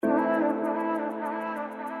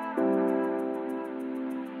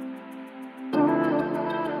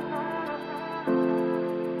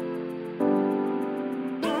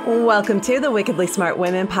Welcome to the Wickedly Smart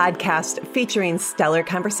Women podcast, featuring stellar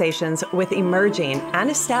conversations with emerging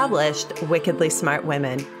and established wickedly smart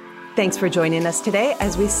women. Thanks for joining us today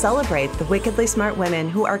as we celebrate the wickedly smart women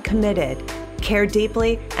who are committed, care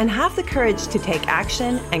deeply, and have the courage to take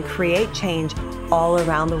action and create change all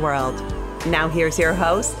around the world. Now here's your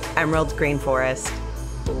host, Emerald Greenforest.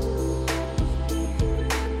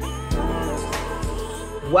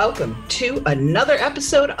 Welcome to another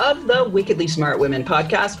episode of the Wickedly Smart Women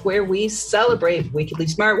podcast, where we celebrate wickedly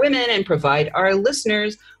smart women and provide our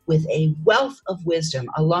listeners with a wealth of wisdom,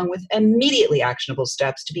 along with immediately actionable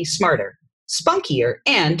steps to be smarter, spunkier,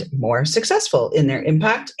 and more successful in their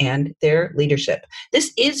impact and their leadership.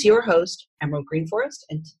 This is your host, Emerald Greenforest,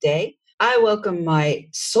 and today I welcome my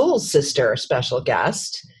soul sister special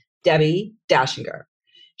guest, Debbie Dachinger.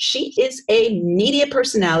 She is a media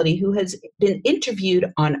personality who has been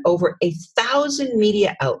interviewed on over 1,000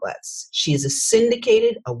 media outlets. She is a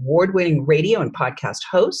syndicated, award-winning radio and podcast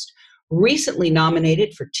host, recently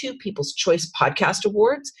nominated for 2 People's Choice Podcast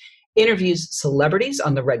Awards, interviews celebrities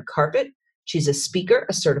on the red carpet. She's a speaker,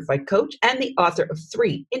 a certified coach, and the author of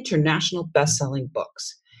 3 international best-selling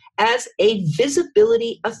books. As a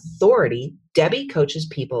visibility authority, Debbie coaches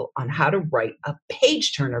people on how to write a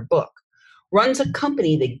page-turner book, runs a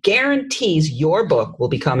company that guarantees your book will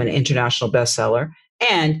become an international bestseller,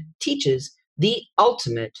 and teaches the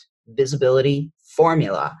ultimate visibility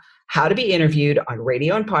formula, how to be interviewed on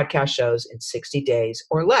radio and podcast shows in 60 days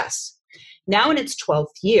or less. Now in its 12th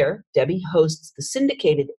year, Debbie hosts the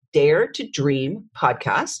syndicated Dare to Dream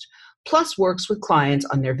podcast, plus works with clients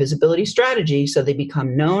on their visibility strategy so they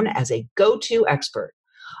become known as a go-to expert.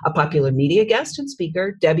 A popular media guest and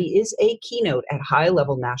speaker, Debbie is a keynote at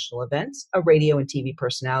high-level national events, a radio and TV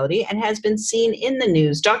personality, and has been seen in the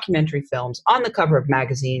news, documentary films, on the cover of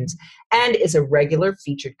magazines, and is a regular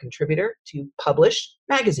featured contributor to Publish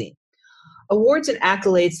magazine. Awards and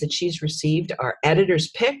accolades that she's received are Editor's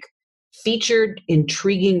Pick, Featured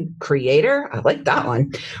Intriguing Creator, I like that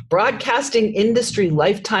one, Broadcasting Industry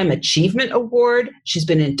Lifetime Achievement Award. She's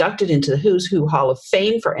been inducted into the Who's Who Hall of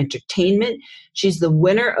Fame for Entertainment. She's the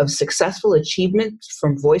winner of Successful Achievement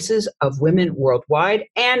from Voices of Women Worldwide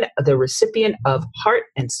and the recipient of Heart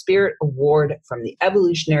and Spirit Award from the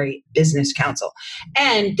Evolutionary Business Council.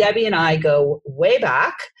 And Debbie and I go way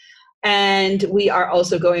back. And we are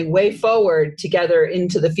also going way forward together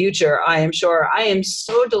into the future, I am sure. I am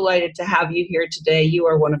so delighted to have you here today. You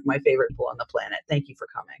are one of my favorite people on the planet. Thank you for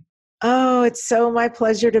coming. Oh, it's so my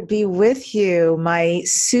pleasure to be with you, my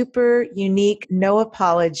super unique, no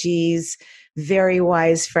apologies, very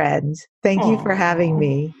wise friend. Thank you for having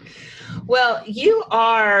me. Well, you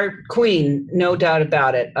are queen, no doubt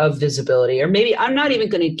about it, of visibility. Or maybe I'm not even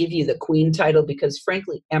going to give you the queen title because,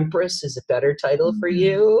 frankly, empress is a better title for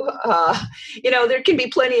you. There can be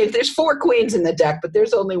plenty of, there's 4 queens in the deck, but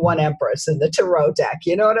there's only one empress in the tarot deck.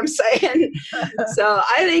 You know what I'm saying? So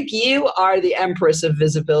I think you are the empress of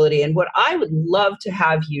visibility. And what I would love to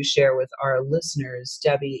have you share with our listeners,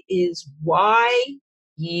 Debbie, is why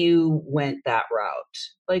you went that route.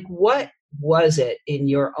 Like, what was it in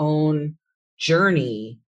your own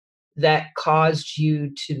journey that caused you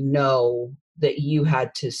to know that you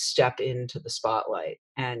had to step into the spotlight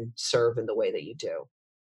and serve in the way that you do?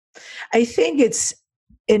 I think it's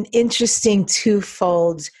an interesting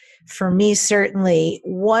twofold for me, certainly.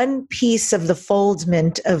 One piece of the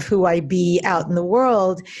foldment of who I be out in the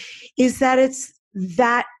world is that it's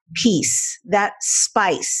that piece, that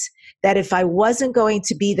spice, that if I wasn't going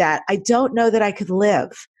to be that, I don't know that I could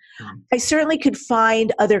live. I certainly could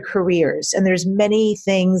find other careers, and there's many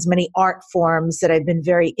things, many art forms that I've been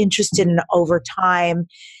very interested in over time,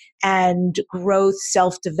 and growth,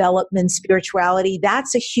 self-development, spirituality,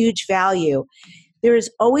 that's a huge value. There has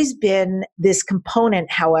always been this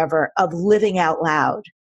component, however, of living out loud,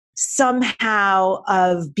 somehow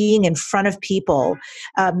of being in front of people,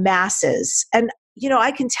 masses. And,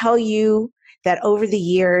 I can tell you that over the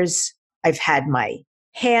years, I've had my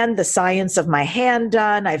the science of my hand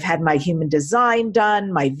done. I've had my human design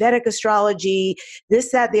done, my Vedic astrology,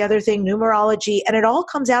 this, that, the other thing, numerology, and it all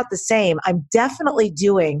comes out the same. I'm definitely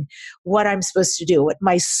doing what I'm supposed to do, what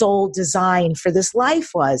my soul design for this life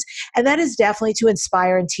was. And that is definitely to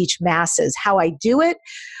inspire and teach masses. How I do it?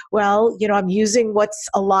 Well, I'm using what's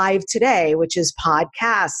alive today, which is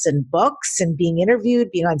podcasts and books and being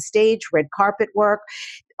interviewed, being on stage, red carpet work.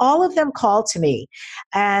 All of them call to me.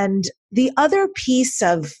 And the other piece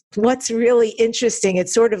of what's really interesting,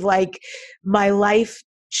 it's sort of like my life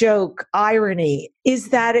joke irony, is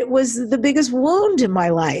that it was the biggest wound in my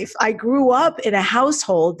life. I grew up in a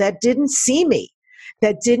household that didn't see me.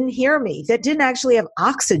 that didn't hear me, that didn't actually have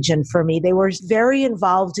oxygen for me. They were very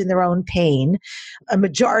involved in their own pain a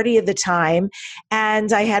majority of the time.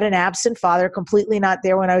 And I had an absent father, completely not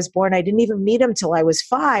there when I was born. I didn't even meet him till I was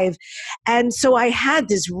 5. And so I had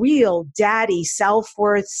this real daddy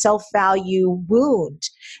self-worth, self-value wound.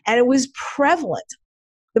 And it was prevalent.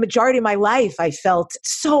 The majority of my life, I felt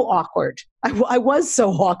so awkward. I was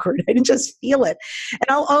so awkward. I didn't just feel it. And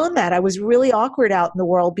I'll own that. I was really awkward out in the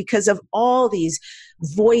world because of all these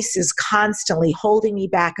voices constantly holding me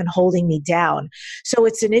back and holding me down. So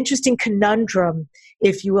it's an interesting conundrum,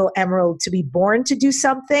 if you will, Emerald, to be born to do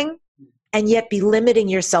something and yet be limiting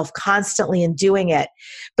yourself constantly in doing it.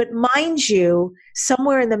 But mind you,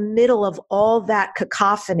 somewhere in the middle of all that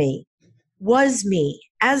cacophony was me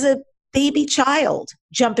as a baby child,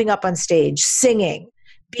 jumping up on stage, singing,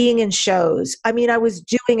 being in shows. I mean, I was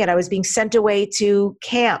doing it. I was being sent away to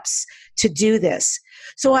camps to do this.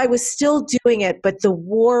 So I was still doing it, but the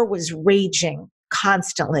war was raging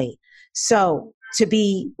constantly. So to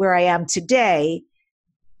be where I am today,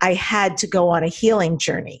 I had to go on a healing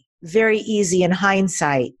journey. Very easy in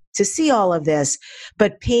hindsight to see all of this,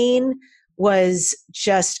 but pain was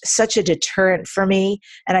just such a deterrent for me,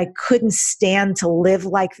 and I couldn't stand to live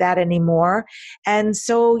like that anymore. And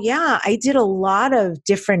so, yeah, I did a lot of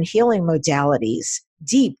different healing modalities,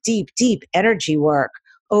 deep energy work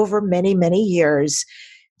over many, many years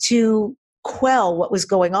to quell what was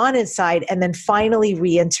going on inside and then finally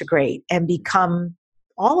reintegrate and become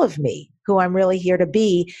all of me, who I'm really here to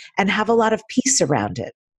be, and have a lot of peace around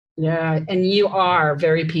it. Yeah, and you are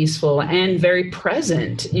very peaceful and very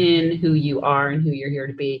present in who you are and who you're here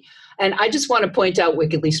to be. And I just want to point out,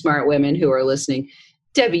 wickedly smart women who are listening,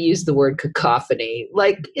 Debbie used the word cacophony.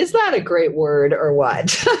 Like, is that a great word or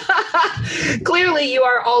what? Clearly, you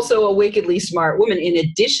are also a wickedly smart woman, in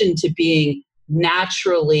addition to being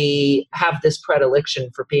naturally have this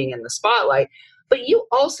predilection for being in the spotlight. But you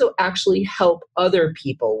also actually help other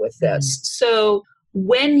people with this. So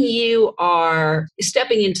when you are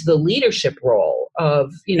stepping into the leadership role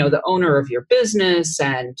of, the owner of your business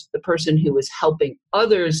and the person who is helping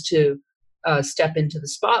others to step into the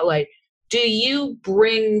spotlight, do you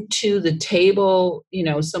bring to the table,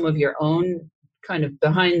 some of your own kind of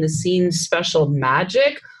behind the scenes special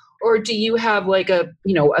magic? Or do you have like a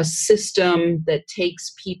system that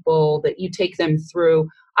takes people, that you take them through?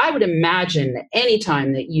 I would imagine that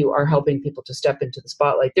anytime that you are helping people to step into the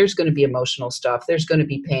spotlight, there's going to be emotional stuff. There's going to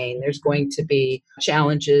be pain. There's going to be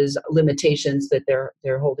challenges, limitations that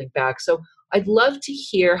they're holding back. So I'd love to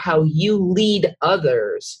hear how you lead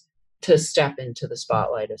others to step into the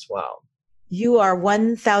spotlight as well. You are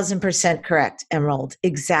 1,000% correct, Emerald.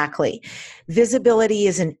 Exactly. Visibility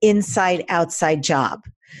is an inside-outside job.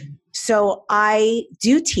 So I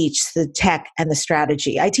do teach the tech and the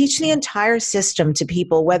strategy. I teach the entire system to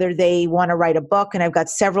people, whether they want to write a book, and I've got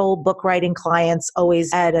several book writing clients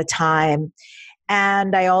always at a time.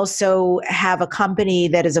 And I also have a company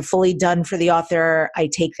that is a fully done for the author. I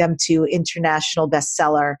take them to international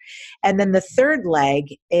bestseller. And then the third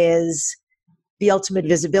leg is the ultimate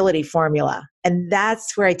visibility formula. And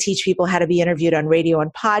that's where I teach people how to be interviewed on radio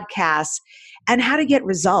and podcasts, and how to get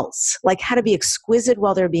results, like how to be exquisite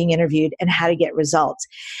while they're being interviewed and how to get results.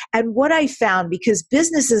 And what I found, because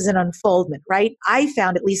business is an unfoldment, right? I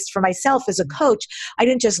found, at least for myself as a coach, I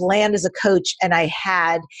didn't just land as a coach and I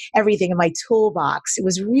had everything in my toolbox. It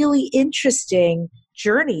was really interesting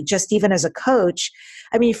journey, just even as a coach.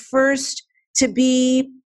 I mean, first, to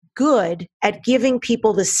be good at giving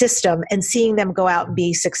people the system and seeing them go out and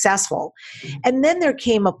be successful. And then there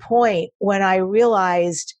came a point when I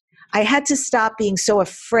realized I had to stop being so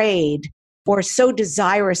afraid or so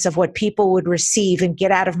desirous of what people would receive and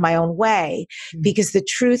get out of my own way, because the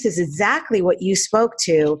truth is exactly what you spoke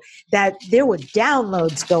to, that there were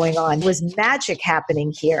downloads going on. There was magic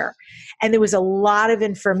happening here. And there was a lot of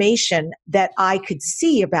information that I could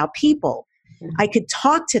see about people. I could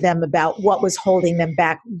talk to them about what was holding them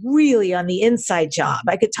back really on the inside job.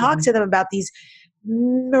 I could talk to them about these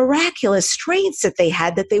miraculous strengths that they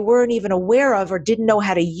had that they weren't even aware of or didn't know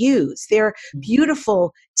how to use. Their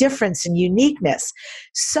beautiful difference and uniqueness.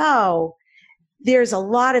 So there's a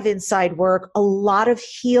lot of inside work, a lot of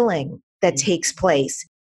healing that takes place.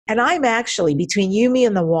 And I'm actually, between you, me,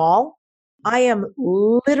 and the wall, I am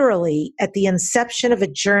literally at the inception of a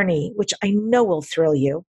journey, which I know will thrill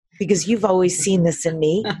you, because you've always seen this in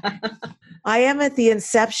me. I am at the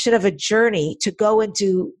inception of a journey to go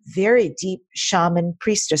into very deep shaman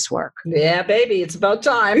priestess work. Yeah, baby, it's about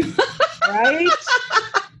time. Right?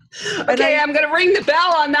 Okay, I'm going to ring the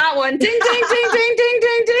bell on that one. Ding, ding, ding, ding,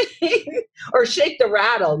 ding, ding, ding. Or shake the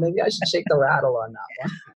rattle. Maybe I should shake the rattle on that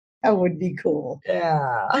one. That would be cool.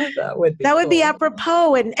 Yeah, that would be That would cool. be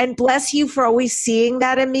apropos. And bless you for always seeing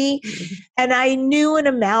that in me. And I knew an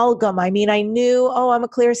amalgam. I mean, I knew, oh, I'm a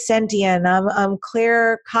clairsentient. I'm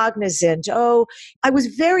claircognizant. Oh, I was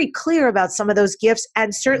very clear about some of those gifts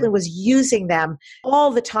and certainly was using them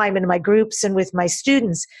all the time in my groups and with my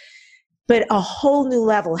students. But a whole new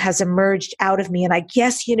level has emerged out of me. And I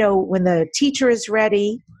guess, when the teacher is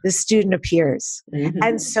ready, the student appears. Mhm.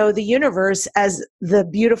 And so the universe, as the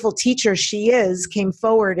beautiful teacher she is, came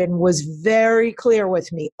forward and was very clear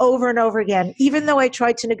with me over and over again, even though I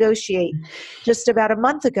tried to negotiate just about a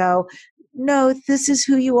month ago. No, this is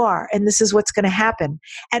who you are, and this is what's going to happen.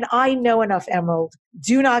 And I know enough, Emerald.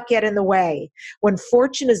 Do not get in the way. When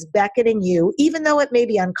fortune is beckoning you, even though it may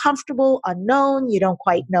be uncomfortable, unknown, you don't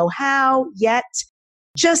quite know how yet,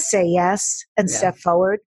 just say yes and step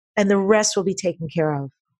forward, and the rest will be taken care of.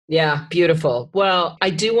 Yeah, beautiful. Well,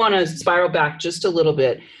 I do want to spiral back just a little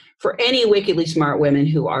bit. For any wickedly smart women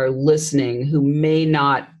who are listening, who may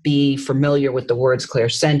not be familiar with the words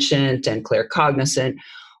clairsentient and claircognizant,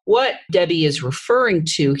 what Debbie is referring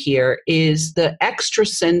to here is the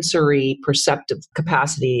extrasensory perceptive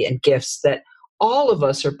capacity and gifts that all of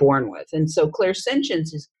us are born with. And so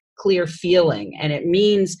clairsentience is clear feeling. And it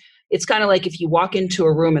means it's kind of like if you walk into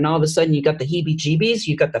a room and all of a sudden you got the heebie-jeebies,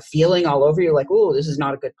 you got the feeling all over, you're like, oh, this is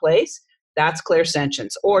not a good place. That's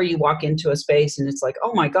clairsentience. Or you walk into a space and it's like,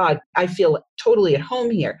 oh my God, I feel totally at home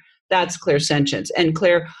here. That's clairsentience. And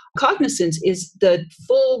claircognizance is the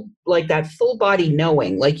full, like that full body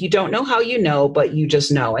knowing. Like you don't know how you know, but you just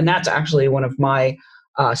know. And that's actually one of my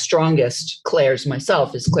strongest clairs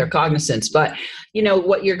myself is claircognizance. But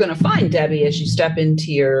what you're going to find, Debbie, as you step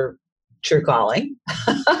into your true calling,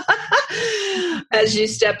 as you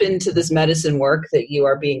step into this medicine work that you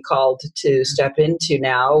are being called to step into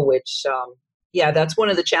now, which, that's one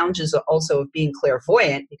of the challenges also of being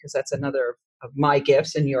clairvoyant, because that's another of my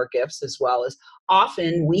gifts and your gifts as well, is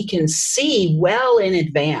often we can see well in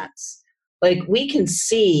advance. Like we can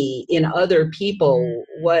see in other people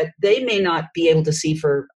what they may not be able to see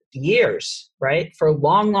for years, right? For a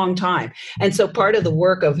long, long time. And so part of the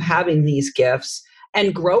work of having these gifts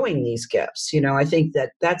and growing these gifts, I think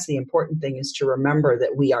that that's the important thing, is to remember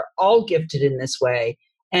that we are all gifted in this way.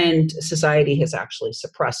 And society has actually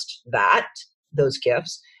suppressed those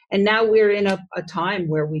gifts. And now we're in a time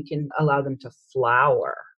where we can allow them to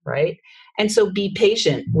flower, right? And so be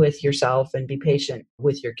patient with yourself and be patient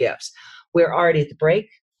with your gifts. We're already at the break,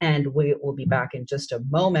 and we will be back in just a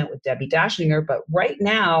moment with Debbie Dashinger. But right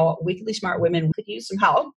now, Wickedly Smart Women could use some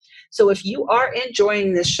help. So if you are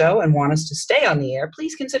enjoying this show and want us to stay on the air,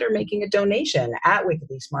 please consider making a donation at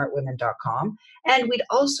wickedlysmartwomen.com. And we'd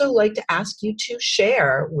also like to ask you to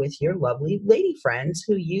share with your lovely lady friends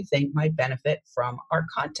who you think might benefit from our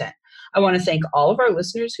content. I want to thank all of our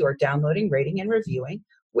listeners who are downloading, rating, and reviewing.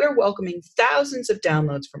 We're welcoming thousands of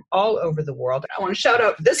downloads from all over the world. I want to shout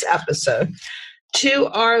out this episode to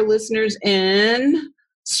our listeners in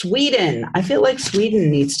Sweden. I feel like Sweden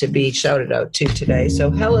needs to be shouted out to today. So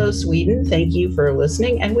hello, Sweden. Thank you for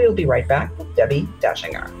listening. And we'll be right back with Debbie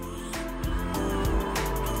Dashinger.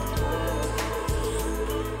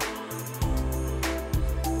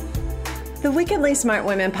 The Wickedly Smart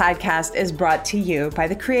Women podcast is brought to you by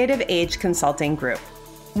the Creative Age Consulting Group.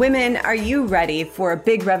 Women, are you ready for a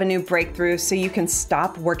big revenue breakthrough so you can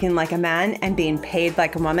stop working like a man and being paid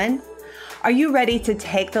like a woman? Are you ready to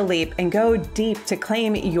take the leap and go deep to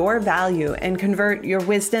claim your value and convert your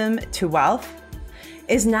wisdom to wealth?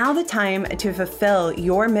 Is now the time to fulfill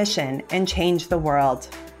your mission and change the world?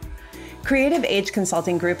 Creative Age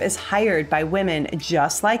Consulting Group is hired by women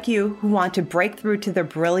just like you who want to break through to their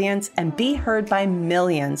brilliance and be heard by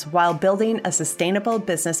millions while building a sustainable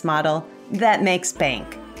business model that makes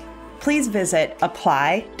bank. Please visit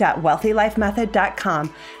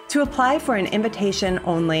apply.wealthylifemethod.com to apply for an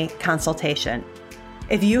invitation-only consultation.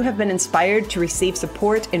 If you have been inspired to receive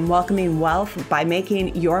support in welcoming wealth by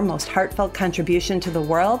making your most heartfelt contribution to the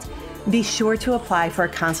world, be sure to apply for a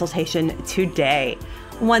consultation today.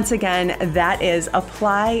 Once again, that is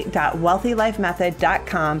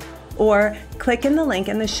apply.wealthylifemethod.com, or click in the link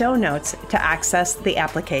in the show notes to access the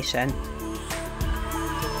application.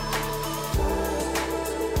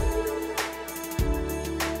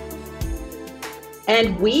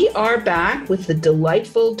 And we are back with the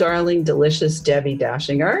delightful, darling, delicious Debbie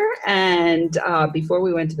Dashinger. And before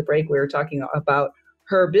we went to the break, we were talking about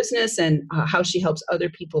her business and how she helps other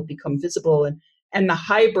people become visible, and the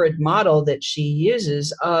hybrid model that she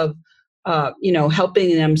uses of,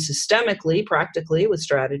 helping them systemically, practically with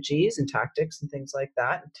strategies and tactics and things like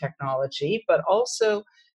that, and technology, but also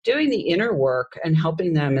doing the inner work and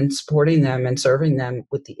helping them and supporting them and serving them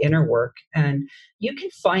with the inner work. And you can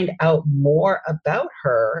find out more about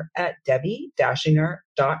her at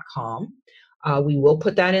debbie-dashinger.com. We will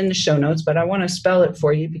put that in the show notes, but I want to spell it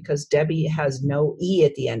for you because Debbie has no E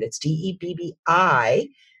at the end. It's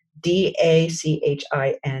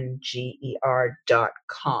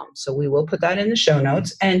DebbieDashinger.com. So we will put that in the show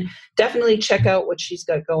notes, and definitely check out what she's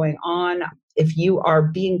got going on. If you are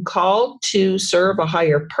being called to serve a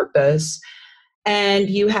higher purpose and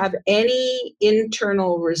you have any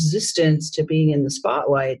internal resistance to being in the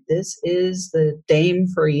spotlight, this is the dame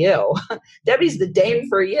for you. Debbie's the dame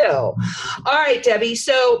for you. All right, Debbie.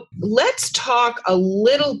 So let's talk a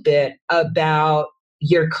little bit about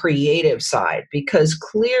your creative side, because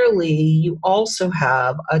clearly you also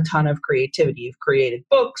have a ton of creativity. You've created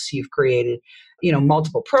books, you've created,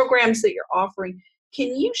 multiple programs that you're offering.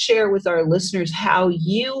 Can you share with our listeners how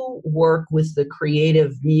you work with the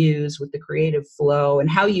creative muse, with the creative flow, and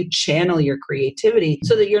how you channel your creativity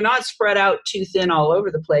so that you're not spread out too thin all over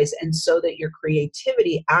the place, and so that your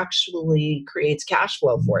creativity actually creates cash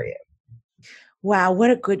flow for you? Wow, what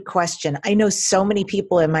a good question. I know so many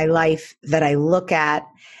people in my life that I look at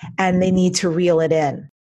and they need to reel it in.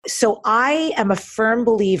 So I am a firm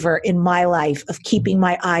believer in my life of keeping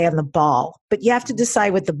my eye on the ball, but you have to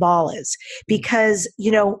decide what the ball is, because,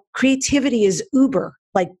 creativity is uber,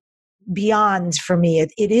 like beyond for me.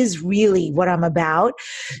 It is really what I'm about.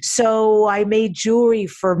 So I made jewelry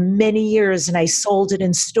for many years and I sold it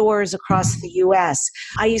in stores across the US.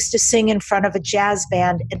 I used to sing in front of a jazz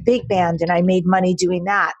band, a big band, and I made money doing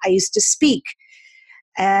that. I used to speak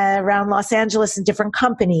around Los Angeles in different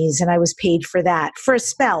companies, and I was paid for that for a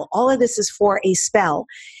spell. All of this is for a spell.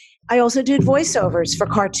 I also did voiceovers for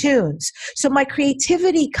cartoons. So my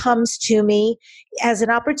creativity comes to me as an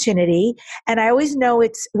opportunity, and I always know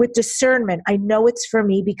it's with discernment. I know it's for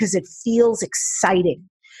me because it feels exciting.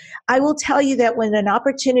 I will tell you that when an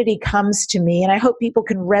opportunity comes to me, and I hope people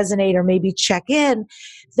can resonate or maybe check in,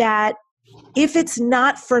 that if it's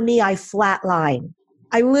not for me, I flatline.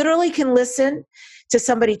 I literally can listen to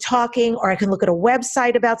somebody talking, or I can look at a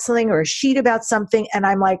website about something or a sheet about something, and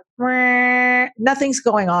I'm like, nothing's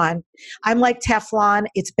going on. I'm like Teflon.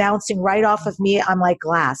 It's bouncing right off of me. I'm like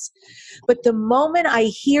glass. But the moment I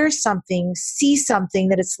hear something, see something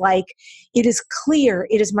that it's like, it is clear,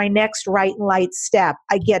 it is my next right and light step,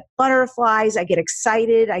 I get butterflies, I get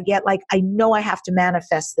excited, I get like, I know I have to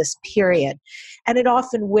manifest this, period. And it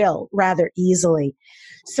often will rather easily.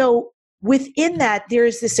 So within that, there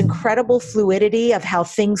is this incredible fluidity of how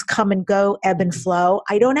things come and go, ebb and flow.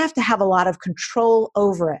 I don't have to have a lot of control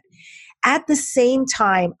over it. At the same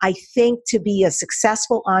time, I think to be a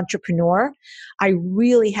successful entrepreneur, I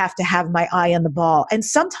really have to have my eye on the ball. And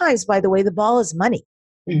sometimes, by the way, the ball is money.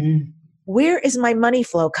 Mm-hmm. Where is my money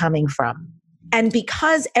flow coming from? And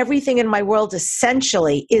because everything in my world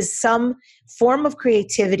essentially is some form of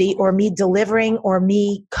creativity or me delivering or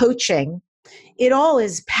me coaching, it all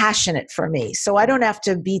is passionate for me. So I don't have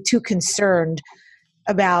to be too concerned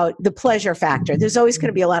about the pleasure factor. There's always going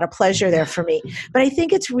to be a lot of pleasure there for me. But I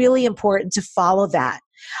think it's really important to follow that.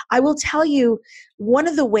 I will tell you, one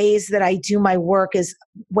of the ways that I do my work is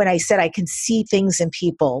when I said I can see things in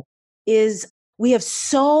people is we have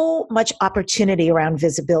so much opportunity around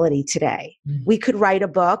visibility today. Mm-hmm. We could write a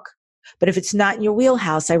book, but if it's not in your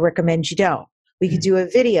wheelhouse, I recommend you don't. We could do a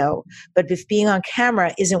video, but if being on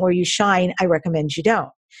camera isn't where you shine, I recommend you don't.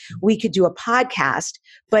 We could do a podcast,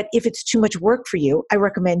 but if it's too much work for you, I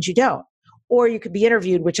recommend you don't. Or you could be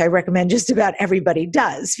interviewed, which I recommend just about everybody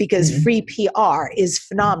does, because free PR is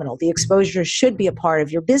phenomenal. The exposure should be a part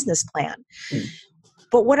of your business plan.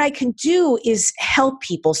 But what I can do is help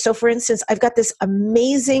people. So for instance, I've got this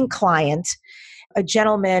amazing client, a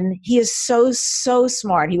gentleman. He is so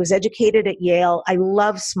smart. He was educated at Yale. I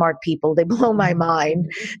love smart people. They blow my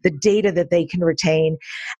mind, the data that they can retain.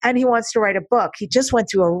 And he wants to write a book. He just went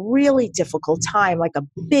through a really difficult time, like a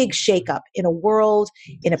big shakeup in a world,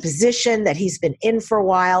 in a position that he's been in for a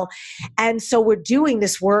while. And so we're doing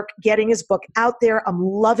this work, getting his book out there. I'm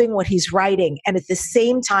loving what he's writing. And at the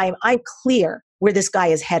same time, I'm clear where this guy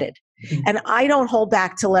is headed. And I don't hold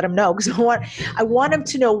back to let him know, because I want him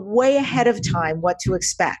to know way ahead of time what to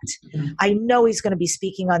expect. I know he's going to be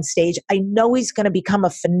speaking on stage. I know he's going to become a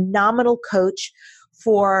phenomenal coach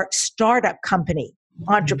for startup company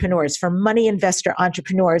entrepreneurs, for money investor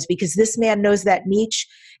entrepreneurs, because this man knows that niche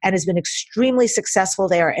and has been extremely successful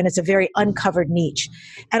there. And it's a very uncovered niche.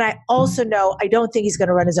 And I also know, I don't think he's going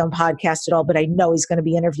to run his own podcast at all, but I know he's going to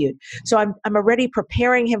be interviewed. So I'm already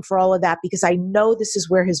preparing him for all of that because I know this is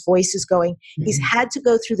where his voice is going. He's had to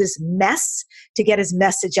go through this mess to get his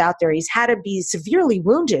message out there. He's had to be severely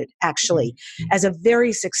wounded, actually, as a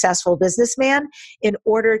very successful businessman in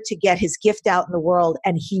order to get his gift out in the world.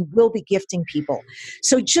 And he will be gifting people.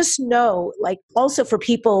 So just know, like, also for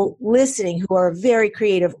people listening who are very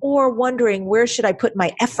creative or wondering where should I put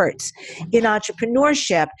my efforts in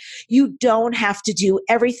entrepreneurship, you don't have to do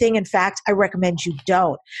everything. In fact, I recommend you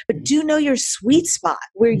don't. But do know your sweet spot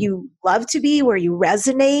where you love to be, where you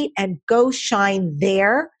resonate, and go shine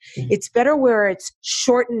there. It's better where it's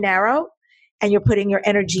short and narrow, and you're putting your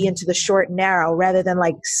energy into the short and narrow rather than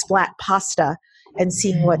like splat pasta and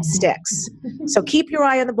seeing what sticks. So keep your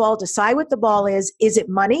eye on the ball. Decide what the ball is. Is it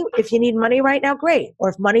money? If you need money right now, great. Or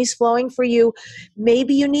if money's flowing for you,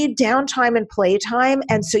 maybe you need downtime and playtime.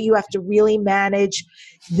 And so you have to really manage,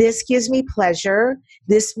 this gives me pleasure.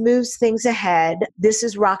 This moves things ahead. This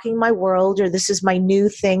is rocking my world, or this is my new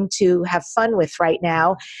thing to have fun with right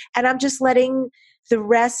now. And I'm just letting the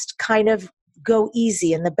rest kind of go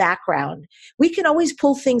easy in the background. We can always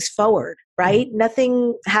pull things forward, right?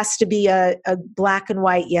 Nothing has to be a black and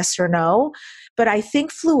white yes or no. But I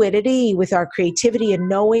think fluidity with our creativity and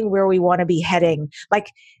knowing where we want to be heading,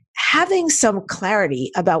 like having some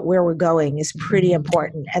clarity about where we're going, is pretty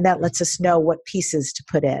important. And that lets us know what pieces to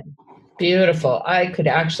put in. Beautiful. I could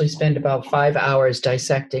actually spend about 5 hours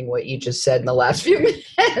dissecting what you just said in the last few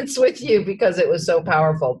minutes with you because it was so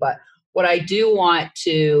powerful. But what I do want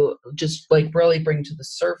to just like really bring to the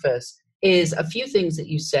surface is a few things that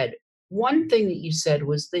you said. One thing that you said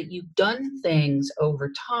was that you've done things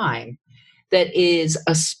over time that is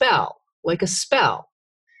a spell, like a spell,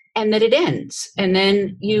 and that it ends. And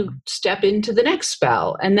then you step into the next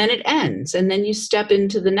spell, and then it ends. And then you step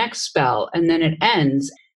into the next spell, and then it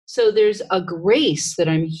ends. So there's a grace that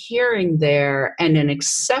I'm hearing there and an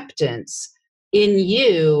acceptance in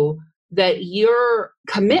you that your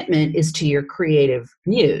commitment is to your creative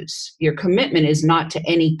muse. Your commitment is not to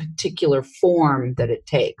any particular form that it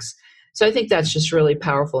takes. So I think that's just really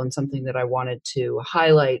powerful and something that I wanted to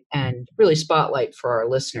highlight and really spotlight for our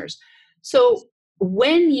listeners. So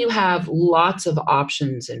when you have lots of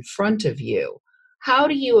options in front of you, how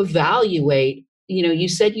do you evaluate? You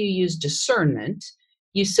said you use discernment.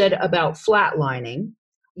 You said about flatlining.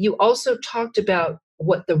 You also talked about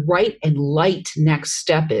what the right and light next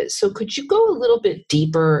step is. So could you go a little bit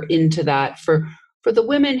deeper into that for the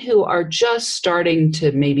women who are just starting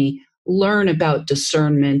to maybe learn about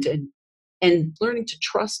discernment and learning to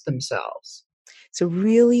trust themselves? It's a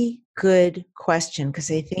really good question because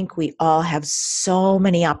I think we all have so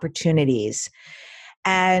many opportunities.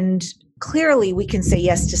 And clearly we can say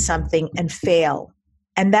yes to something and fail.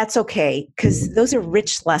 And that's okay, because those are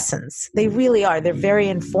rich lessons. They really are. They're very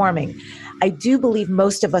informing. I do believe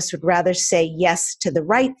most of us would rather say yes to the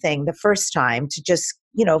right thing the first time, to just,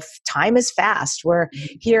 time is fast. We're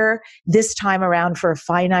here this time around for a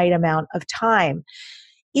finite amount of time.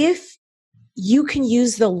 If you can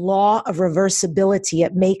use the law of reversibility,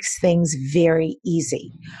 it makes things very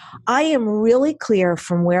easy. I am really clear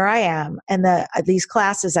from where I am, and these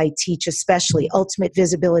classes I teach, especially Ultimate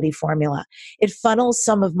Visibility Formula, it funnels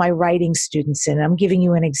some of my writing students in. I'm giving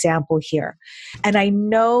you an example here. And I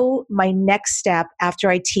know my next step after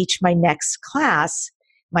I teach my next class,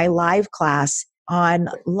 my live class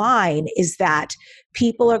online, is that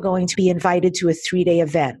people are going to be invited to a 3-day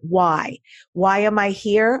event. Why? Why am I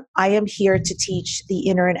here? I am here to teach the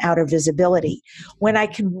inner and outer visibility. When I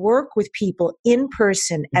can work with people in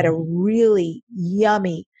person at a really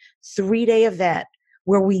yummy 3-day event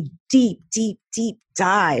where we deep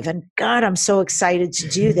dive, and God, I'm so excited to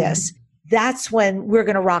do this, that's when we're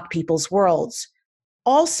going to rock people's worlds.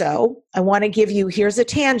 Also, I want to give you, here's a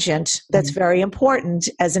tangent that's very important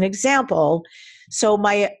as an example. So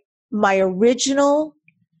my original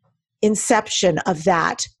inception of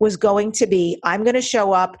that was going to be, I'm going to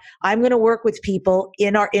show up, I'm going to work with people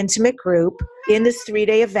in our intimate group in this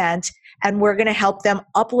 3-day event, and we're going to help them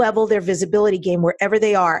up-level their visibility game wherever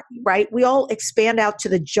they are, right? We all expand out to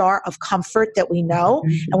the jar of comfort that we know,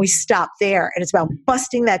 and we stop there. And it's about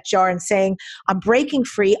busting that jar and saying, I'm breaking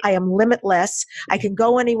free, I am limitless, I can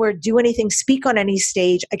go anywhere, do anything, speak on any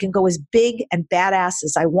stage, I can go as big and badass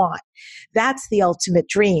as I want. That's the ultimate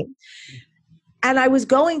dream. And I was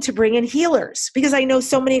going to bring in healers because I know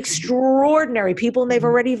so many extraordinary people, and they've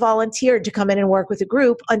already volunteered to come in and work with a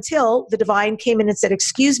group until the divine came in and said,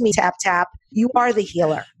 excuse me, tap, tap, you are the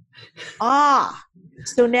healer.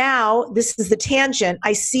 So now this is the tangent.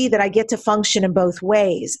 I see that I get to function in both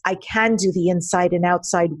ways. I can do the inside and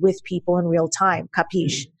outside with people in real time.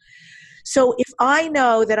 Capiche? So if I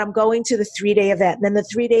know that I'm going to the 3-day event, then the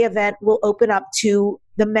 3-day event will open up to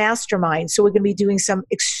the mastermind. So we're going to be doing some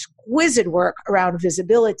exquisite work around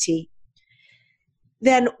visibility.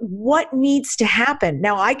 Then what needs to happen?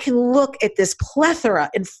 Now I can look at this plethora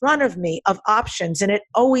in front of me of options, and it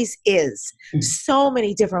always is. So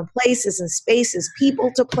many different places and spaces,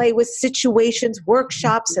 people to play with, situations,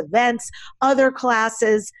 workshops, events, other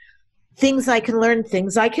classes, things I can learn,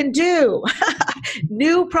 things I can do,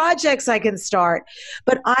 new projects I can start.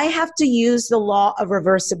 But I have to use the law of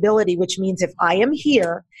reversibility, which means if I am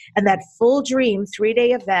here and that full dream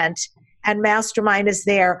 3-day event and mastermind is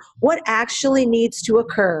there, what actually needs to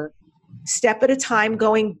occur, step at a time,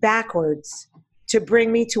 going backwards to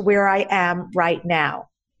bring me to where I am right now.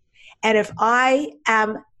 And if I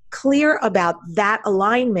am clear about that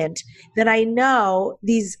alignment, then I know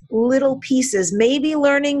these little pieces, maybe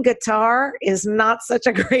learning guitar is not such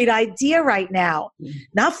a great idea right now,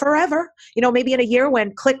 not forever. Maybe in a year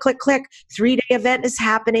when click, click, click, 3-day event is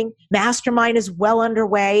happening, mastermind is well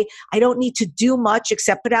underway, I don't need to do much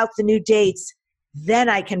except put out the new dates. Then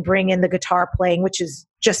I can bring in the guitar playing, which is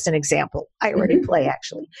just an example. I already play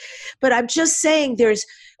actually. But I'm just saying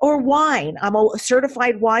or wine. I'm a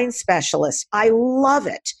certified wine specialist. I love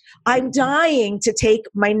it. I'm dying to take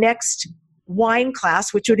my next wine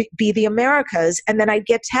class, which would be the Americas, and then I'd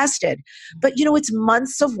get tested. But it's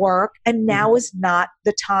months of work, and now is not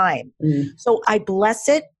the time. So I bless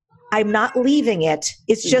it. I'm not leaving it.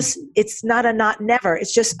 It's just, it's not a not never.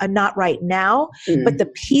 It's just a not right now. But the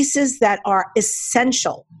pieces that are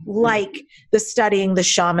essential, like the studying the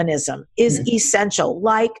shamanism is essential,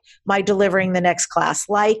 like my delivering the next class,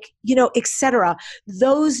 like, etc.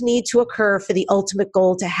 Those need to occur for the ultimate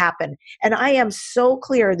goal to happen. And I am so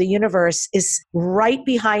clear the universe is right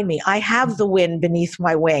behind me. I have the wind beneath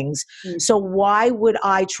my wings. So why would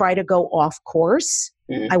I try to go off course?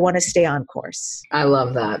 I want to stay on course. I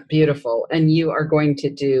love that. Beautiful. And you are going to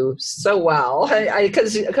do so well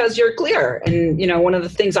because you're clear. And, one of the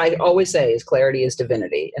things I always say is clarity is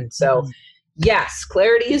divinity. And so, yes,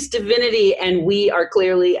 clarity is divinity. And we are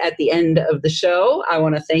clearly at the end of the show. I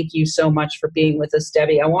want to thank you so much for being with us,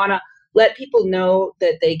 Debbie. I want to let people know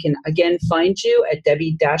that they can, again, find you at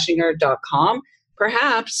debbiedashinger.com.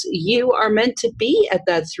 Perhaps you are meant to be at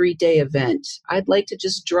that 3-day event. I'd like to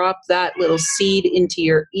just drop that little seed into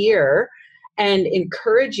your ear and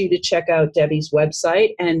encourage you to check out Debbie's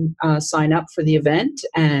website and sign up for the event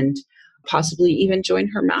and possibly even join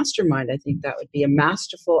her mastermind. I think that would be a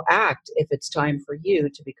masterful act if it's time for you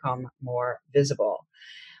to become more visible.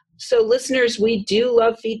 So listeners, we do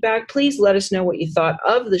love feedback. Please let us know what you thought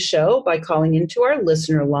of the show by calling into our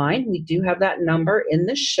listener line. We do have that number in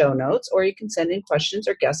the show notes, or you can send in questions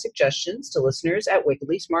or guest suggestions to listeners at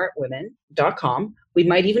wickedlysmartwomen.com. We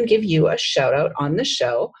might even give you a shout out on the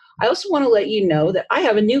show. I also want to let you know that I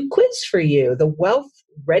have a new quiz for you, the Wealth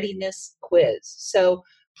Readiness Quiz. So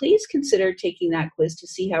please consider taking that quiz to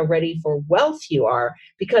see how ready for wealth you are,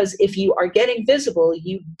 because if you are getting visible,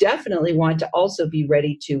 you definitely want to also be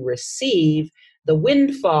ready to receive the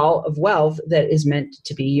windfall of wealth that is meant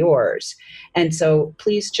to be yours. And so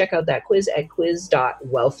please check out that quiz at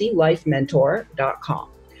quiz.wealthylifementor.com.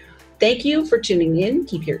 Thank you for tuning in.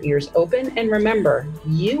 Keep your ears open. And remember,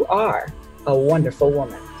 you are a wonderful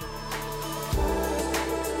woman.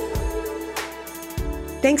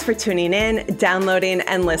 Thanks for tuning in, downloading,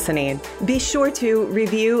 and listening. Be sure to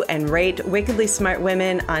review and rate Wickedly Smart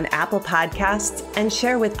Women on Apple Podcasts and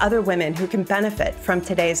share with other women who can benefit from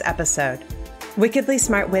today's episode. Wickedly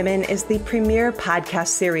Smart Women is the premier podcast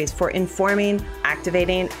series for informing,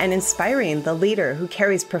 activating, and inspiring the leader who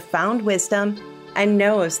carries profound wisdom and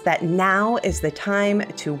knows that now is the time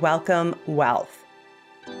to welcome wealth.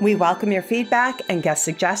 We welcome your feedback and guest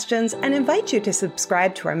suggestions and invite you to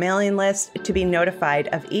subscribe to our mailing list to be notified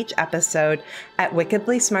of each episode at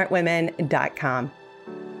wickedlysmartwomen.com.